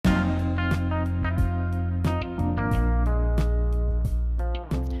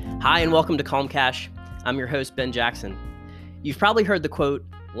Hi, and welcome to Calm Cash. I'm your host, Ben Jackson. You've probably heard the quote,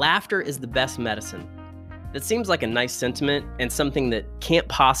 "Laughter is the best medicine." That seems like a nice sentiment and something that can't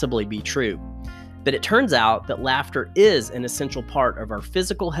possibly be true. But it turns out that laughter is an essential part of our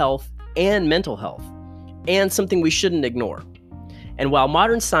physical health and mental health, and something we shouldn't ignore. And while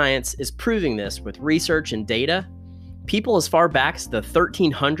modern science is proving this with research and data, people as far back as the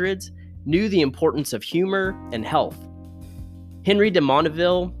 1300s knew the importance of humor and health. Henri de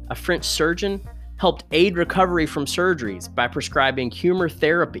Mondeville, a French surgeon, helped aid recovery from surgeries by prescribing humor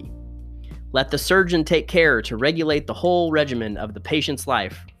therapy. Let the surgeon take care to regulate the whole regimen of the patient's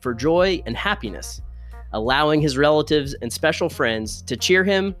life for joy and happiness, allowing his relatives and special friends to cheer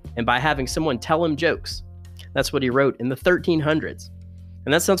him and by having someone tell him jokes. That's what he wrote in the 1300s.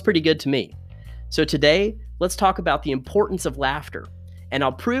 And that sounds pretty good to me. So today, let's talk about the importance of laughter, and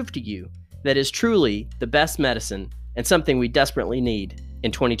I'll prove to you that it is truly the best medicine and something we desperately need in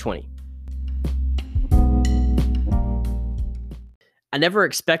 2020. I never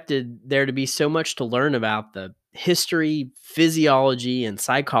expected there to be so much to learn about the history, physiology, and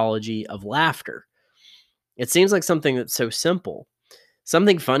psychology of laughter. It seems like something that's so simple.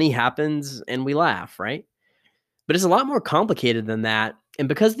 Something funny happens and we laugh, right? But it's a lot more complicated than that. And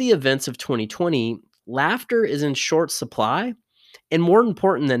because of the events of 2020, laughter is in short supply and more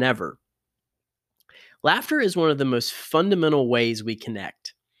important than ever. Laughter is one of the most fundamental ways we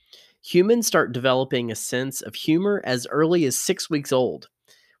connect. Humans start developing a sense of humor as early as 6 weeks old,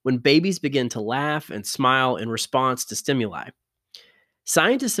 when babies begin to laugh and smile in response to stimuli.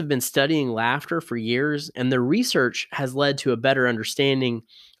 Scientists have been studying laughter for years, and their research has led to a better understanding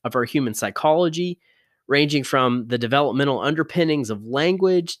of our human psychology, ranging from the developmental underpinnings of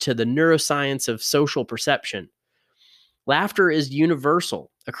language to the neuroscience of social perception. Laughter is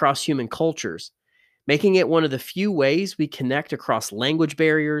universal across human cultures, making it one of the few ways we connect across language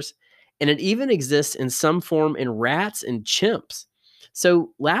barriers, and it even exists in some form in rats and chimps.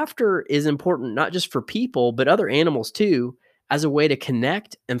 So laughter is important not just for people, but other animals too, as a way to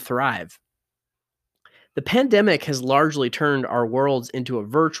connect and thrive. The pandemic has largely turned our worlds into a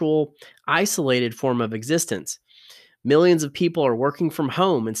virtual, isolated form of existence. Millions of people are working from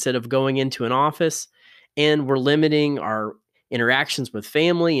home instead of going into an office, and we're limiting our interactions with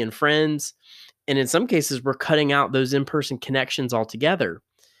family and friends. And in some cases, we're cutting out those in-person connections altogether.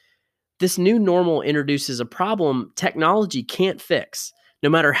 This new normal introduces a problem technology can't fix, no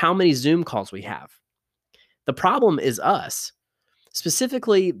matter how many Zoom calls we have. The problem is us,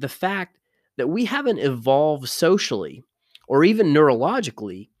 specifically the fact that we haven't evolved socially or even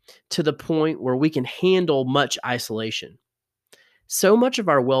neurologically to the point where we can handle much isolation. So much of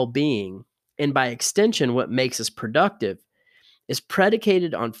our well-being, and by extension what makes us productive, is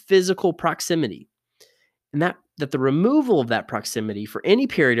predicated on physical proximity, and that the removal of that proximity for any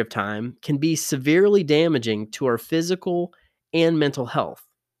period of time can be severely damaging to our physical and mental health.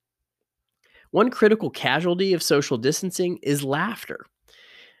 One critical casualty of social distancing is laughter.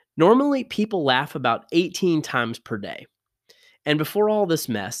 Normally, people laugh about 18 times per day. And before all this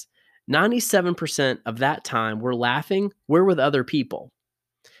mess, 97% of that time we're laughing, we're with other people.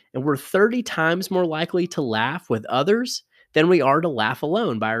 And we're 30 times more likely to laugh with others than we are to laugh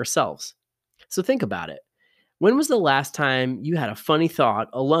alone by ourselves. So think about it. When was the last time you had a funny thought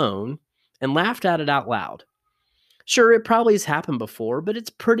alone and laughed at it out loud? Sure, it probably has happened before, but it's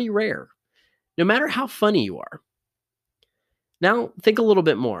pretty rare, no matter how funny you are. Now, think a little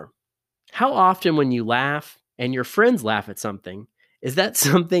bit more. How often when you laugh and your friends laugh at something, is that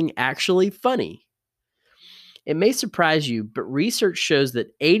something actually funny? It may surprise you, but research shows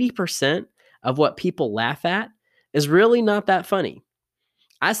that 80% of what people laugh at is really not that funny.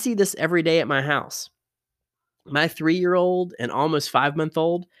 I see this every day at my house. My 3-year-old and almost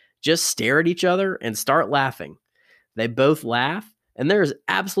 5-month-old just stare at each other and start laughing. They both laugh, and there is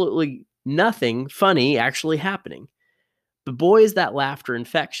absolutely nothing funny actually happening. But boy, is that laughter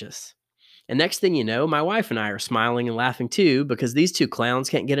infectious. And next thing you know, my wife and I are smiling and laughing too because these two clowns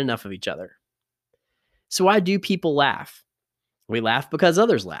can't get enough of each other. So why do people laugh? We laugh because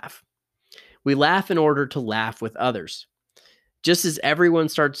others laugh. We laugh in order to laugh with others. Just as everyone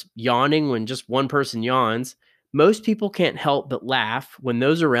starts yawning when just one person yawns, most people can't help but laugh when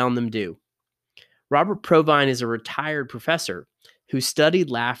those around them do. Robert Provine is a retired professor who studied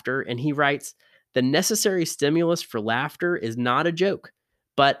laughter, and he writes, "The necessary stimulus for laughter is not a joke,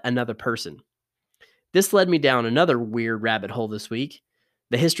 but another person." This led me down another weird rabbit hole this week,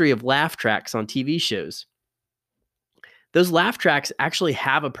 the history of laugh tracks on TV shows. Those laugh tracks actually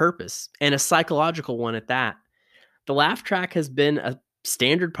have a purpose, and a psychological one at that. The laugh track has been a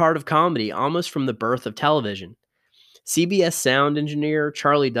standard part of comedy almost from the birth of television. CBS sound engineer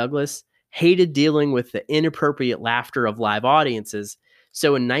Charlie Douglas hated dealing with the inappropriate laughter of live audiences, so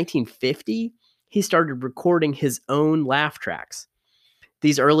in 1950, he started recording his own laugh tracks.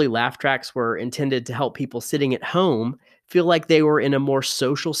 These early laugh tracks were intended to help people sitting at home feel like they were in a more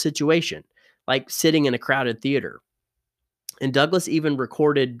social situation, like sitting in a crowded theater. And Douglas even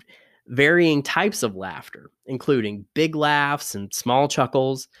recorded varying types of laughter, including big laughs and small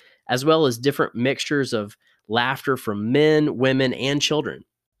chuckles, as well as different mixtures of laughter from men, women, and children.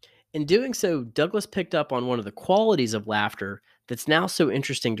 In doing so, Douglas picked up on one of the qualities of laughter that's now so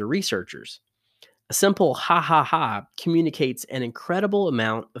interesting to researchers. A simple ha ha ha communicates an incredible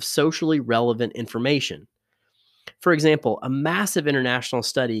amount of socially relevant information. For example, a massive international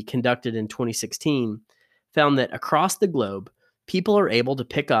study conducted in 2016 found that across the globe, people are able to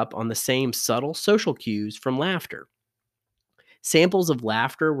pick up on the same subtle social cues from laughter. Samples of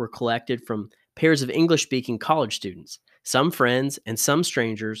laughter were collected from pairs of English speaking college students, some friends and some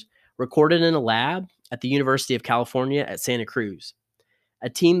strangers, recorded in a lab at the University of California at Santa Cruz. A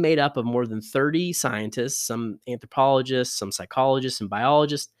team made up of more than 30 scientists, some anthropologists, some psychologists, and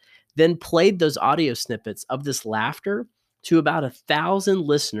biologists, then played those audio snippets of this laughter to about 1,000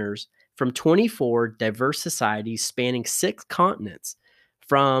 listeners from 24 diverse societies spanning 6 continents,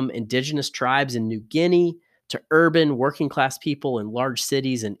 from indigenous tribes in New Guinea to urban working class people in large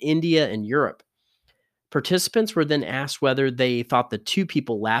cities in India and Europe. Participants were then asked whether they thought the two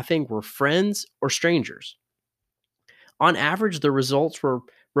people laughing were friends or strangers. On average, the results were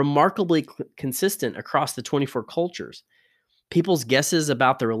remarkably consistent across the 24 cultures. People's guesses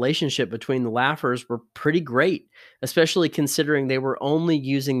about the relationship between the laughers were pretty great, especially considering they were only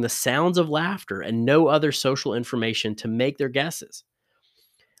using the sounds of laughter and no other social information to make their guesses.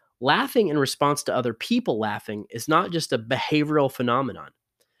 Laughing in response to other people laughing is not just a behavioral phenomenon.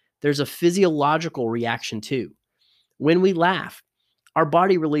 There's a physiological reaction too. When we laugh, our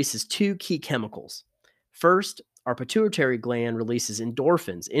body releases 2 key chemicals. First, our pituitary gland releases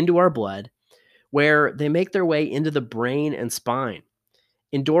endorphins into our blood, where they make their way into the brain and spine.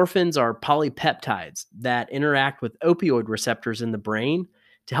 Endorphins are polypeptides that interact with opioid receptors in the brain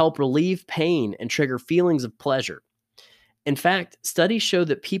to help relieve pain and trigger feelings of pleasure. In fact, studies show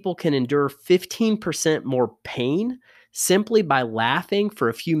that people can endure 15% more pain simply by laughing for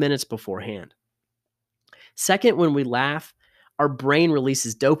a few minutes beforehand. Second, when we laugh, our brain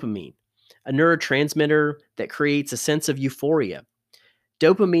releases dopamine, a neurotransmitter that creates a sense of euphoria.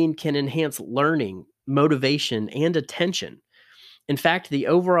 Dopamine can enhance learning, motivation, and attention. In fact, the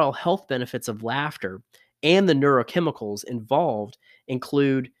overall health benefits of laughter and the neurochemicals involved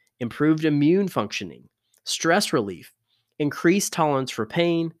include improved immune functioning, stress relief, increased tolerance for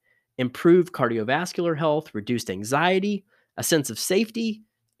pain, improved cardiovascular health, reduced anxiety, a sense of safety,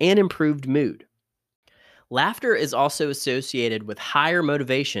 and improved mood. Laughter is also associated with higher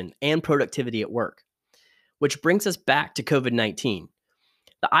motivation and productivity at work, which brings us back to COVID-19.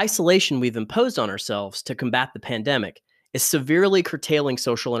 The isolation we've imposed on ourselves to combat the pandemic is severely curtailing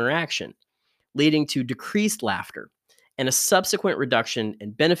social interaction, leading to decreased laughter and a subsequent reduction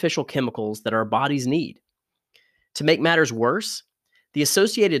in beneficial chemicals that our bodies need. To make matters worse, the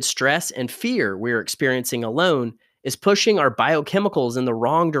associated stress and fear we're experiencing alone is pushing our biochemicals in the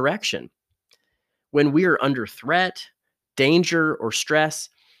wrong direction. When we are under threat, danger, or stress,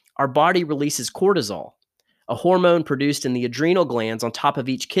 our body releases cortisol, a hormone produced in the adrenal glands on top of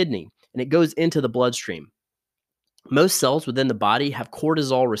each kidney, and it goes into the bloodstream. Most cells within the body have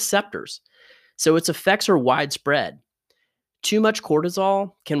cortisol receptors, so its effects are widespread. Too much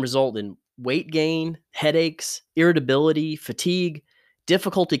cortisol can result in weight gain, headaches, irritability, fatigue,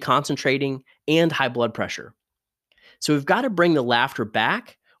 difficulty concentrating, and high blood pressure. So we've got to bring the laughter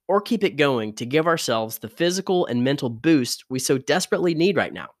back or keep it going to give ourselves the physical and mental boost we so desperately need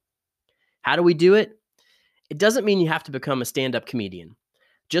right now. How do we do it? It doesn't mean you have to become a stand-up comedian.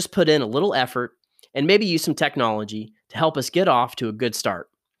 Just put in a little effort and maybe use some technology to help us get off to a good start.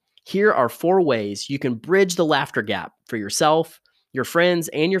 Here are 4 ways you can bridge the laughter gap for yourself, your friends,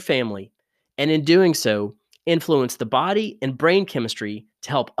 and your family, and in doing so, influence the body and brain chemistry to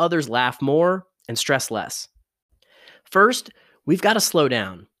help others laugh more and stress less. First, we've got to slow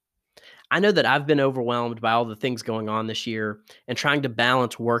down. I know that I've been overwhelmed by all the things going on this year and trying to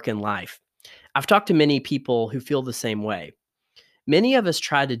balance work and life. I've talked to many people who feel the same way. Many of us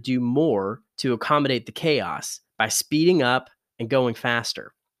try to do more to accommodate the chaos by speeding up and going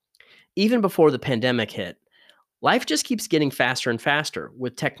faster. Even before the pandemic hit, life just keeps getting faster and faster,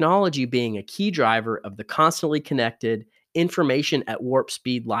 with technology being a key driver of the constantly connected, information at warp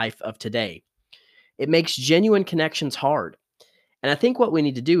speed life of today. It makes genuine connections hard. And I think what we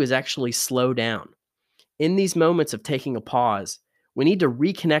need to do is actually slow down. In these moments of taking a pause, we need to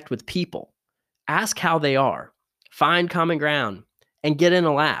reconnect with people, ask how they are, find common ground, and get in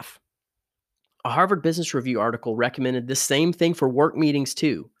a laugh. A Harvard Business Review article recommended the same thing for work meetings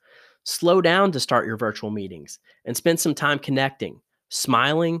too. Slow down to start your virtual meetings and spend some time connecting,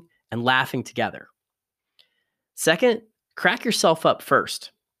 smiling, and laughing together. Second, crack yourself up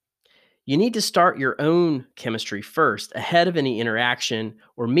first. You need to start your own chemistry first ahead of any interaction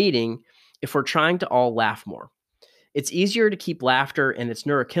or meeting if we're trying to all laugh more. It's easier to keep laughter and its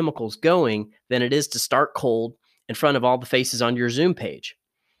neurochemicals going than it is to start cold in front of all the faces on your Zoom page.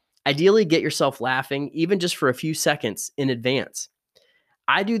 Ideally, get yourself laughing even just for a few seconds in advance.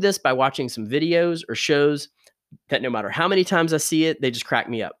 I do this by watching some videos or shows that no matter how many times I see it, they just crack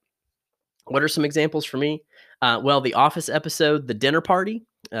me up. What are some examples for me? Well, the Office episode, The Dinner Party,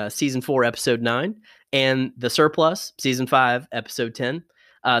 season 4, episode 9, and The Surplus, season 5, episode 10.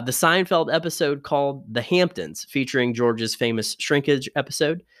 The Seinfeld episode called The Hamptons, featuring George's famous shrinkage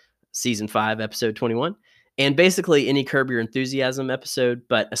episode, season 5, episode 21. And basically any Curb Your Enthusiasm episode,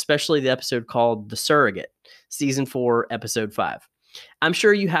 but especially the episode called The Surrogate, season 4, episode 5. I'm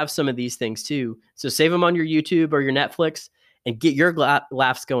sure you have some of these things too, so save them on your YouTube or your Netflix and get your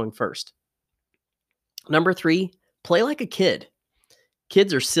laughs going first. Number 3, play like a kid.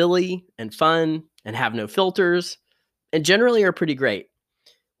 Kids are silly and fun and have no filters and generally are pretty great.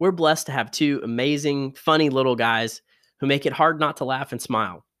 We're blessed to have 2 amazing, funny little guys who make it hard not to laugh and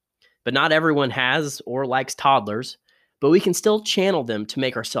smile. But not everyone has or likes toddlers, but we can still channel them to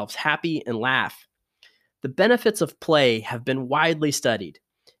make ourselves happy and laugh. The benefits of play have been widely studied,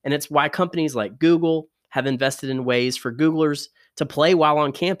 and it's why companies like Google have invested in ways for Googlers to play while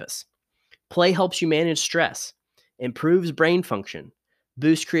on campus. Play helps you manage stress, improves brain function,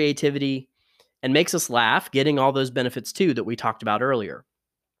 boosts creativity, and makes us laugh, getting all those benefits too that we talked about earlier.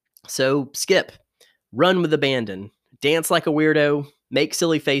 So skip, run with abandon, dance like a weirdo, make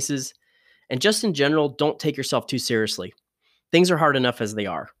silly faces, and just in general, don't take yourself too seriously. Things are hard enough as they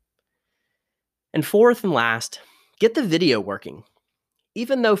are. And fourth and last, get the video working.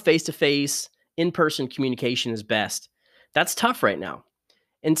 Even though face-to-face, in-person communication is best, that's tough right now.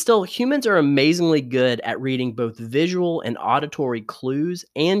 And still, humans are amazingly good at reading both visual and auditory clues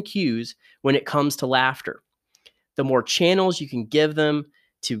and cues when it comes to laughter. The more channels you can give them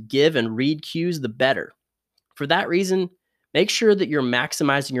to give and read cues, the better. For that reason, make sure that you're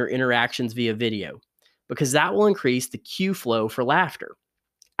maximizing your interactions via video, because that will increase the cue flow for laughter.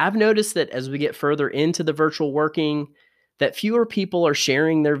 I've noticed that as we get further into the virtual working, that fewer people are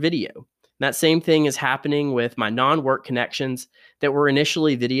sharing their video. That same thing is happening with my non-work connections that were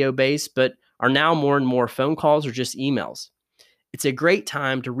initially video-based, but are now more and more phone calls or just emails. It's a great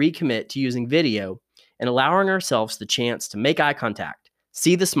time to recommit to using video and allowing ourselves the chance to make eye contact,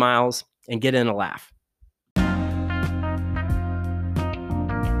 see the smiles, and get in a laugh.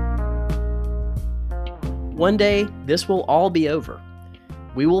 One day, this will all be over.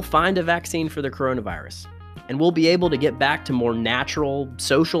 We will find a vaccine for the coronavirus, and we'll be able to get back to more natural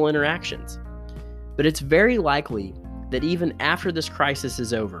social interactions. But it's very likely that even after this crisis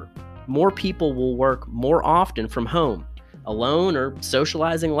is over, more people will work more often from home, alone or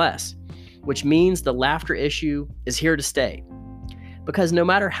socializing less, which means the laughter issue is here to stay. Because no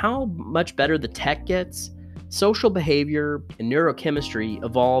matter how much better the tech gets, social behavior and neurochemistry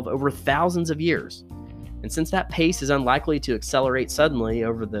evolve over thousands of years. And since that pace is unlikely to accelerate suddenly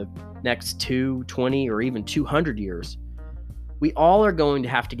over the next 2, 20, or even 200 years, we all are going to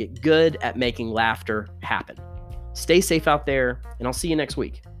have to get good at making laughter happen. Stay safe out there, and I'll see you next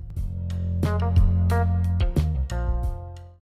week.